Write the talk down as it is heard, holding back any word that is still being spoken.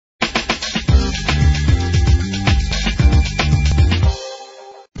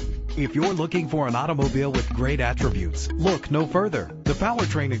If you're looking for an automobile with great attributes, look no further. The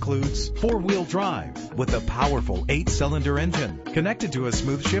powertrain includes four-wheel drive with a powerful 8-cylinder engine connected to a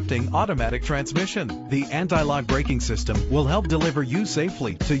smooth shifting automatic transmission. The anti-lock braking system will help deliver you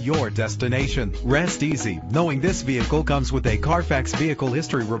safely to your destination. Rest easy knowing this vehicle comes with a Carfax Vehicle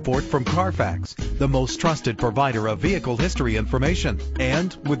History Report from Carfax, the most trusted provider of vehicle history information.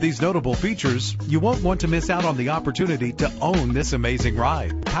 And with these notable features, you won't want to miss out on the opportunity to own this amazing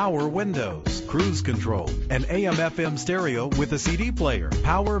ride. Power windows, cruise control, an AM/FM stereo with a CD player,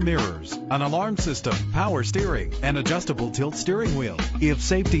 power mirrors, an alarm system, power steering, and adjustable tilt steering wheel. If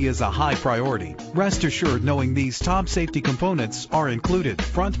safety is a high priority, rest assured knowing these top safety components are included: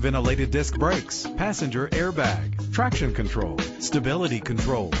 front ventilated disc brakes, passenger airbag, traction control, stability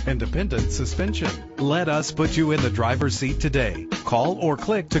control, independent suspension. Let us put you in the driver's seat today. Call or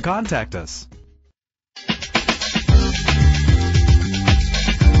click to contact us.